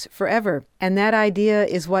skies forever. And that idea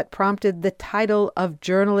is what prompted the title of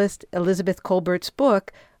journalist Elizabeth Kolbert's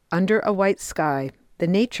book, Under a White Sky, The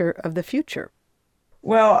Nature of the Future.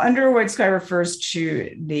 Well, Under a White Sky refers to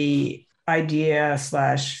the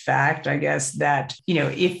idea/fact, I guess, that,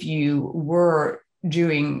 if you were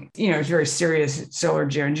doing, very serious solar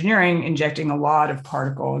geoengineering, injecting a lot of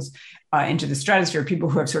particles into the stratosphere, people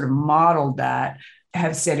who have sort of modeled that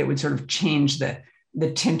have said it would sort of change the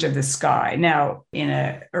tint of the sky. Now, in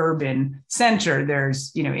an urban center,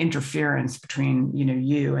 there's, interference between,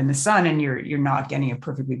 you and the sun, and you're not getting a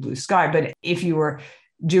perfectly blue sky. But if you were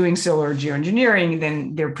doing solar geoengineering,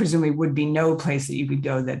 then there presumably would be no place that you could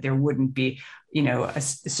go that there wouldn't be, a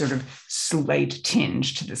sort of slight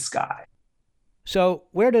tinge to the sky. So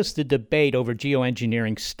where does the debate over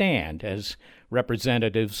geoengineering stand as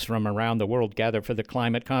representatives from around the world gather for the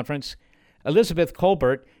climate conference? Elizabeth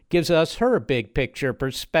Kolbert gives us her big picture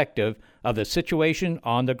perspective of the situation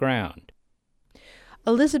on the ground.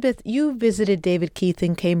 Elizabeth, you visited David Keith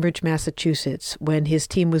in Cambridge, Massachusetts, when his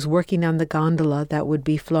team was working on the gondola that would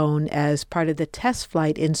be flown as part of the test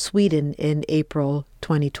flight in Sweden in April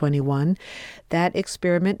 2021. That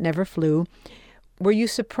experiment never flew. Were you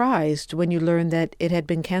surprised when you learned that it had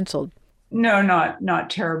been canceled? No, not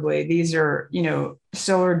terribly. These are,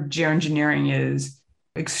 solar geoengineering is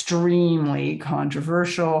extremely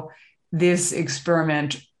controversial. This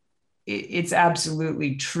experiment, it's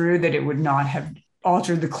absolutely true that it would not have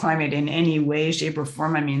altered the climate in any way, shape, or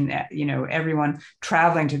form. I mean, everyone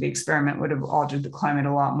traveling to the experiment would have altered the climate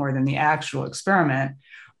a lot more than the actual experiment.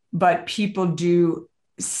 But people do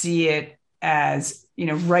see it as,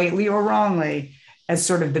 rightly or wrongly, as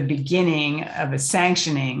sort of the beginning of a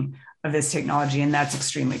sanctioning of this technology, and that's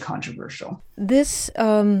extremely controversial. This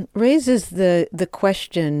raises the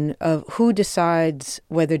question of who decides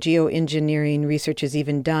whether geoengineering research is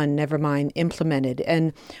even done, never mind implemented,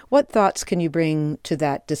 and what thoughts can you bring to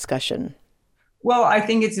that discussion? Well, I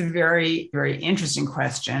think it's a very, very interesting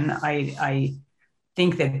question. I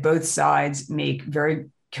think that both sides make very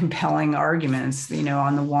compelling arguments.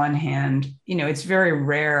 On the one hand, it's very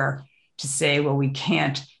rare to say, well, we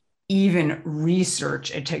can't even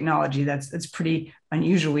research a technology. That's pretty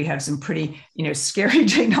unusual. We have some pretty, scary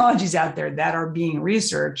technologies out there that are being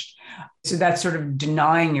researched. So that's sort of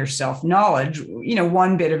denying yourself knowledge.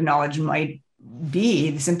 One bit of knowledge might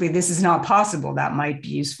be simply, this is not possible. That might be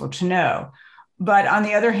useful to know. But on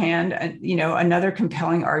the other hand, another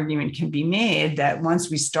compelling argument can be made that once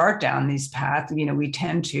we start down these paths, we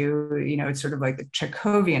tend to, it's sort of like the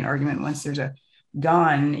Chekhovian argument. Once there's a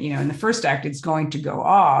gun, in the first act, it's going to go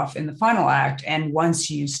off in the final act. And once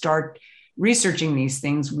you start researching these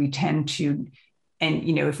things, we tend to, and,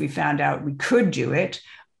 if we found out we could do it,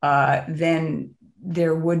 then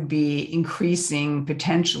there would be increasing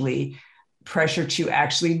potentially pressure to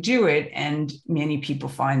actually do it. And many people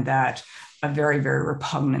find that a very, very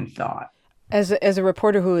repugnant thought. As a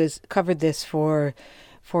reporter who has covered this for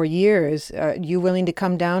years, are you willing to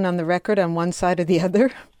come down on the record on one side or the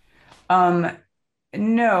other?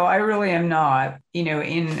 No, I really am not.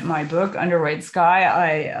 In my book, Under White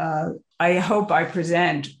Sky, I hope I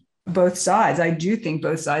present both sides. I do think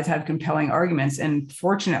both sides have compelling arguments. And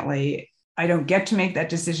fortunately, I don't get to make that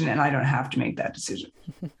decision, and I don't have to make that decision.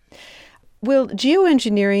 Will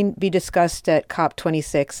geoengineering be discussed at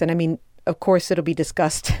COP26? And I mean, of course, it'll be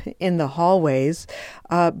discussed in the hallways,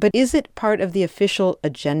 but is it part of the official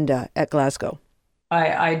agenda at Glasgow?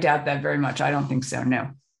 I doubt that very much. I don't think so,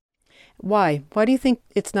 no. Why? Why do you think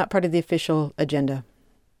it's not part of the official agenda?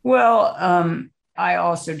 Well, I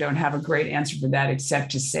also don't have a great answer for that,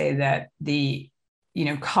 except to say that the,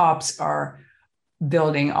 COPs are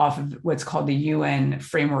building off of what's called the UN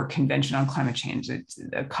Framework Convention on Climate Change.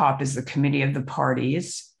 A COP is the Committee of the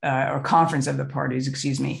Parties, or Conference of the Parties,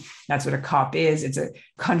 excuse me. That's what a COP is. It's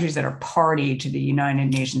countries that are party to the United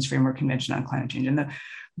Nations Framework Convention on Climate Change. And the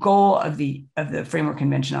goal of the Framework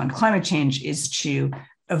Convention on Climate Change is to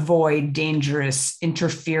avoid dangerous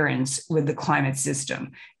interference with the climate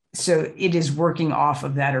system. So it is working off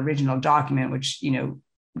of that original document, which,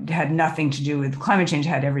 had nothing to do with climate change,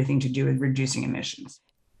 had everything to do with reducing emissions.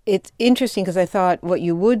 It's interesting because I thought what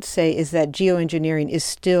you would say is that geoengineering is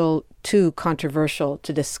still too controversial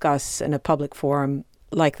to discuss in a public forum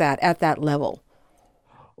like that, at that level.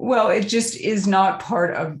 Well, it just is not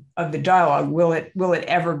part of the dialogue. Will it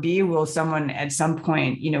ever be? Will someone at some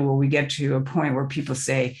point, will we get to a point where people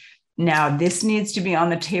say, now this needs to be on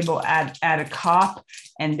the table at a COP?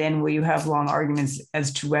 And then will you have long arguments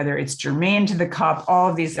as to whether it's germane to the COP? All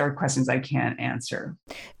of these are questions I can't answer.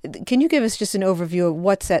 Can you give us just an overview of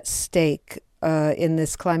what's at stake in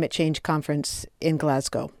this climate change conference in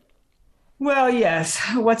Glasgow? Well, yes.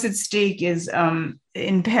 What's at stake is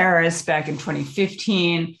in Paris back in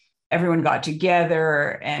 2015, everyone got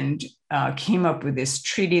together and came up with this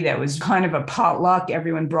treaty that was kind of a potluck.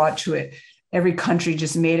 Everyone brought to it. Every country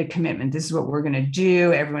just made a commitment. This is what we're going to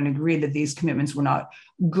do. Everyone agreed that these commitments were not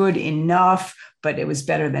good enough, but it was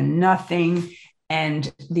better than nothing.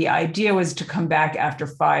 And the idea was to come back after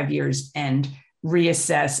 5 years and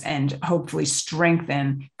reassess and hopefully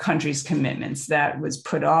strengthen countries' commitments. That was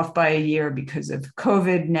put off by a year because of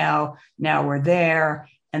COVID. Now we're there.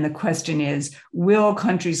 And the question is, will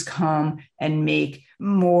countries come and make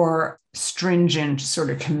more stringent sort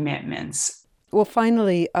of commitments? Well,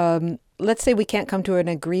 finally, let's say we can't come to an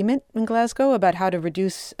agreement in Glasgow about how to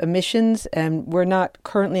reduce emissions, and we're not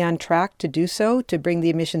currently on track to do so, to bring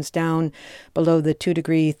the emissions down below the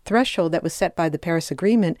 2-degree threshold that was set by the Paris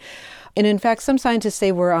Agreement. And in fact, some scientists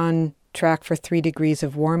say we're on track for 3 degrees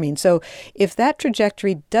of warming. So if that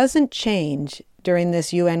trajectory doesn't change during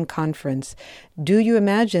this UN conference, do you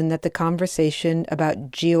imagine that the conversation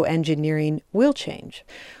about geoengineering will change?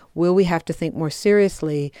 Will we have to think more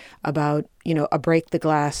seriously about, a break the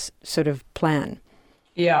glass sort of plan?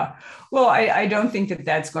 Yeah. Well, I don't think that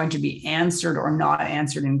that's going to be answered or not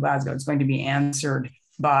answered in Glasgow. It's going to be answered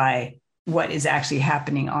by what is actually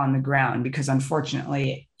happening on the ground, because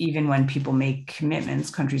unfortunately, even when people make commitments,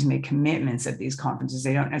 countries make commitments at these conferences,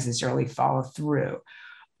 they don't necessarily follow through.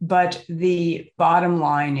 But the bottom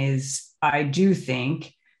line is, I do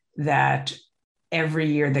think that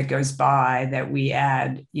every year that goes by that we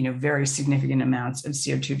add, very significant amounts of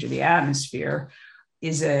CO2 to the atmosphere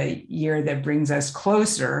is a year that brings us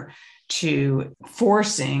closer to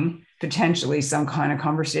forcing potentially some kind of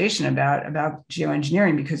conversation about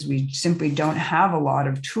geoengineering, because we simply don't have a lot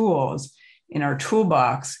of tools in our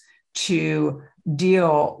toolbox to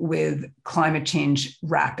deal with climate change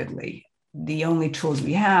rapidly. The only tools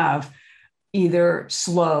we have either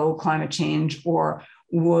slow climate change or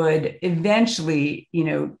would eventually,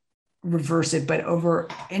 reverse it, but over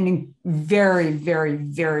in very, very,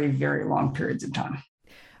 very, very long periods of time.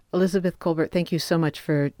 Elizabeth Kolbert, thank you so much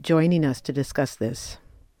for joining us to discuss this.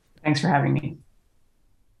 Thanks for having me.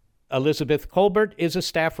 Elizabeth Kolbert is a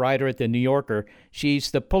staff writer at The New Yorker.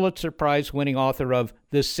 She's the Pulitzer Prize-winning author of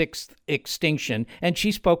The Sixth Extinction, and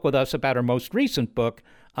she spoke with us about her most recent book,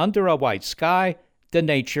 Under a White Sky, The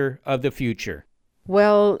Nature of the Future.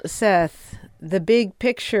 Well, Seth, the big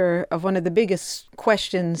picture of one of the biggest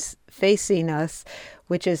questions facing us,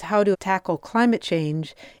 which is how to tackle climate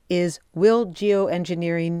change, is will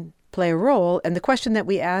geoengineering play a role? And the question that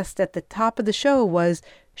we asked at the top of the show was,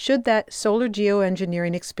 should that solar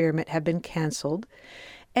geoengineering experiment have been canceled?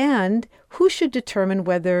 And who should determine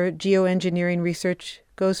whether geoengineering research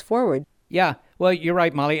goes forward? Yeah, well, you're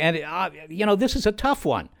right, Molly. And, this is a tough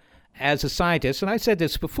one. As a scientist, and I said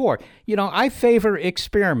this before, I favor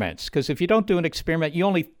experiments, because if you don't do an experiment, you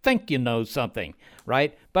only think you know something,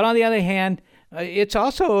 right? But on the other hand, it's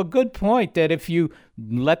also a good point that if you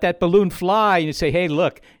let that balloon fly and you say, hey,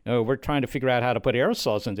 look, we're trying to figure out how to put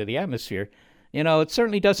aerosols into the atmosphere, it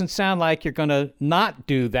certainly doesn't sound like you're going to not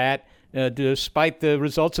do that despite the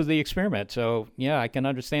results of the experiment. So, yeah, I can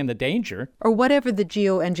understand the danger. Or whatever the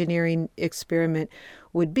geoengineering experiment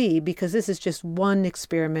would be, because this is just one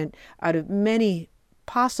experiment out of many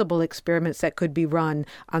possible experiments that could be run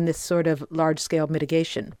on this sort of large-scale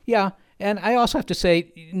mitigation. Yeah, and I also have to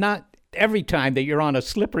say, not every time that you're on a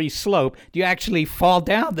slippery slope, do you actually fall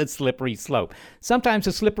down the slippery slope. Sometimes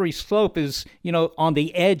the slippery slope is, on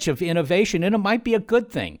the edge of innovation, and it might be a good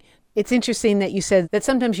thing. It's interesting that you said that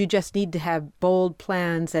sometimes you just need to have bold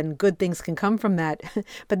plans and good things can come from that.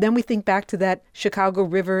 But then we think back to that Chicago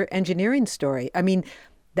River engineering story. I mean,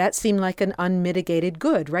 that seemed like an unmitigated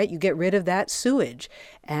good, right? You get rid of that sewage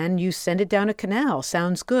and you send it down a canal.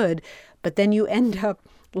 Sounds good. But then you end up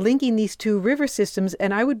linking these two river systems.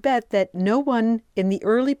 And I would bet that no one in the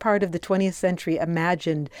early part of the 20th century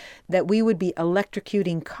imagined that we would be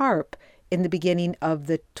electrocuting carp in the beginning of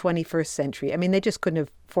the 21st century. I mean, they just couldn't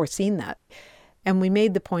have foreseen that. And we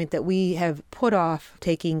made the point that we have put off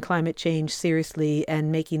taking climate change seriously and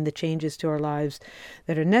making the changes to our lives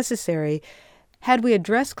that are necessary. Had we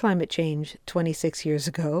addressed climate change 26 years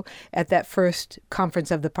ago at that first conference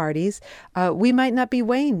of the parties, we might not be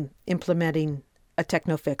weighing implementing a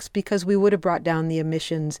techno-fix, because we would have brought down the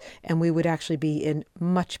emissions and we would actually be in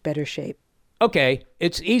much better shape. Okay,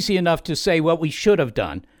 it's easy enough to say what we should have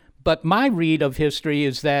done. But my read of history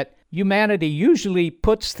is that humanity usually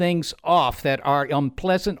puts things off that are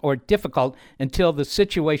unpleasant or difficult until the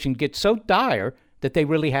situation gets so dire that they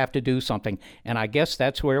really have to do something. And I guess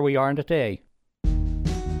that's where we are today.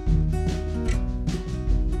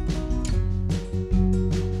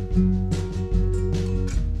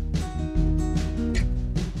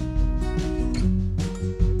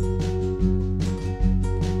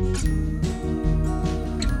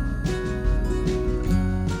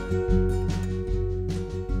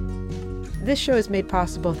 This show is made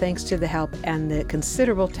possible thanks to the help and the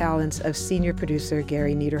considerable talents of senior producer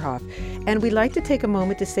Gary Niederhoff. And we'd like to take a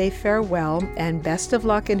moment to say farewell and best of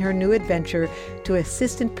luck in her new adventure to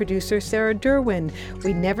assistant producer Sarah Derwin.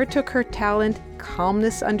 We never took her talent,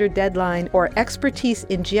 calmness under deadline, or expertise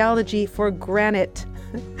in geology for granted.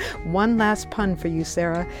 One last pun for you,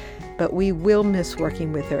 Sarah, but we will miss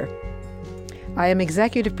working with her. I am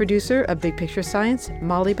executive producer of Big Picture Science,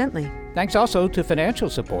 Molly Bentley. Thanks also to financial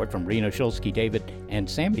support from Rena Shulsky-David and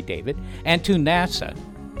Sammy David, and to NASA.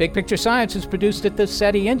 Big Picture Science is produced at the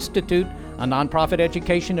SETI Institute, a nonprofit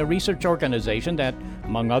education and research organization that,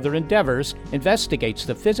 among other endeavors, investigates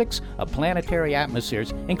the physics of planetary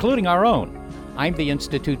atmospheres, including our own. I'm the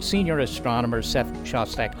Institute's senior astronomer, Seth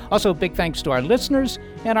Shostak. Also, big thanks to our listeners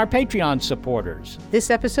and our Patreon supporters. This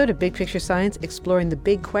episode of Big Picture Science, exploring the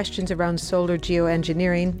big questions around solar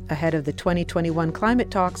geoengineering ahead of the 2021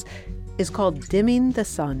 climate talks, is called Dimming the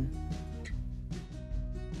Sun.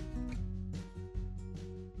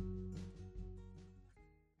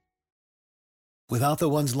 Without the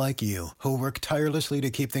ones like you, who work tirelessly to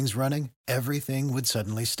keep things running, everything would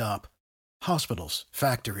suddenly stop. Hospitals,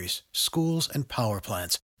 factories, schools, and power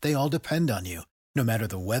plants, they all depend on you. No matter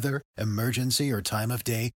the weather, emergency, or time of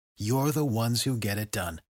day, you're the ones who get it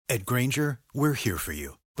done. At Grainger, we're here for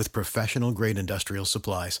you with professional-grade industrial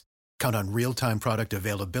supplies. Count on real-time product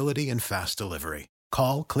availability and fast delivery.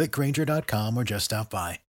 Call, click Grainger.com, or just stop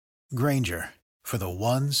by. Grainger, for the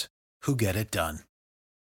ones who get it done.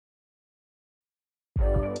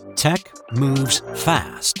 Tech moves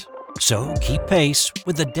fast. So keep pace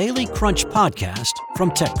with the Daily Crunch podcast from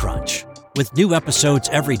TechCrunch. With new episodes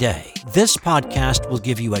every day, this podcast will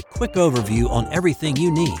give you a quick overview on everything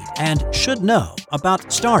you need and should know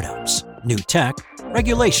about startups, new tech,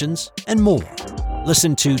 regulations, and more.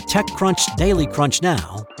 Listen to TechCrunch Daily Crunch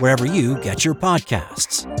now, wherever you get your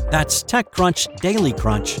podcasts. That's TechCrunch Daily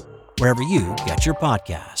Crunch wherever you get your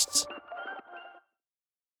podcasts.